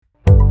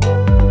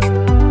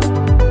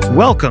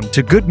Welcome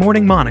to Good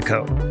Morning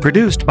Monaco,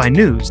 produced by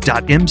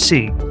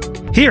News.mc.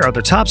 Here are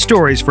the top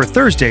stories for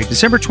Thursday,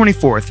 December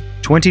 24th,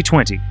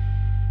 2020.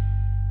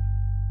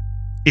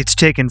 It's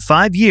taken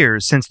 5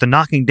 years since the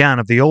knocking down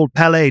of the old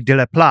Palais de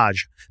la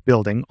Plage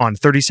building on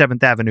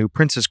 37th Avenue,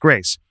 Princess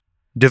Grace.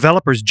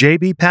 Developers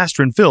J.B.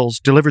 Pastor & Phils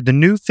delivered the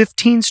new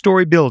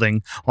 15-story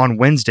building on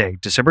Wednesday,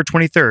 December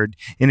 23rd,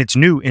 in its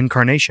new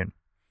incarnation.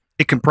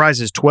 It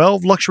comprises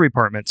 12 luxury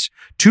apartments,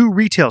 2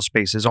 retail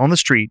spaces on the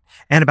street,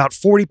 and about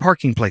 40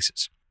 parking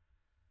places.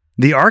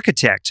 The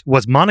architect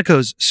was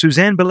Monaco's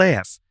Suzanne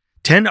Belayev.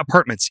 10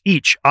 apartments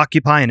each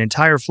occupy an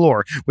entire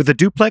floor with a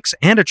duplex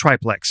and a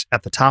triplex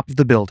at the top of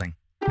the building.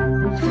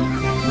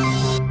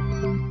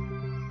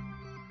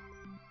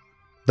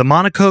 The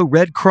Monaco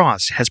Red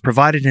Cross has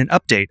provided an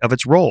update of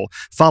its role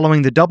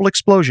following the double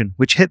explosion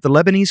which hit the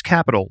Lebanese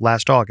capital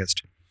last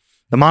August.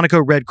 The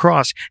Monaco Red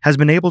Cross has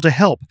been able to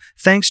help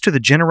thanks to the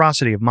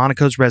generosity of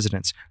Monaco's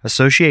residents,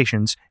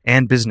 associations,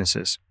 and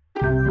businesses.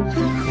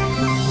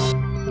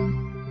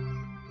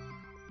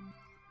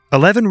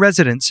 11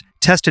 residents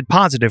tested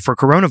positive for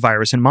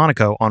coronavirus in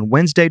Monaco on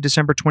Wednesday,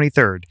 December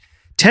 23rd.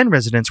 10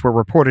 residents were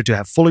reported to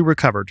have fully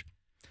recovered.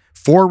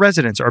 4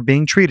 residents are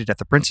being treated at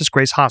the Princess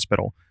Grace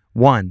Hospital,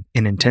 1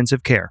 in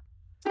intensive care.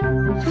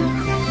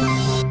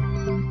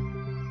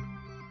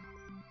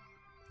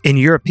 In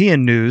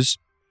European news,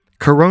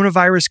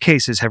 coronavirus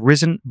cases have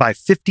risen by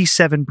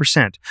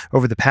 57%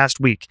 over the past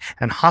week,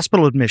 and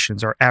hospital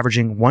admissions are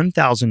averaging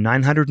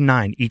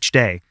 1,909 each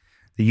day,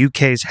 the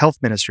UK's health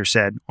minister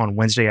said on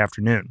Wednesday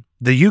afternoon.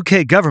 The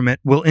UK government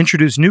will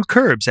introduce new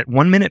curbs at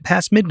 1 minute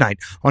past midnight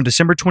on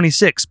December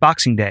 26,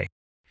 Boxing Day,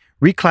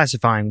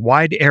 reclassifying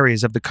wide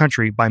areas of the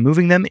country by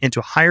moving them into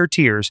higher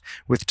tiers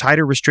with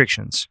tighter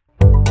restrictions.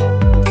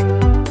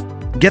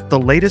 Get the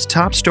latest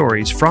top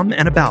stories from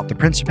and about the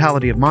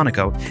Principality of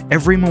Monaco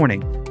every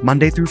morning,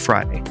 Monday through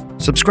Friday.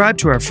 Subscribe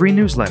to our free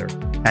newsletter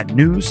at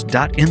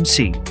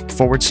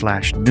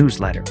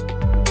news.mc/newsletter.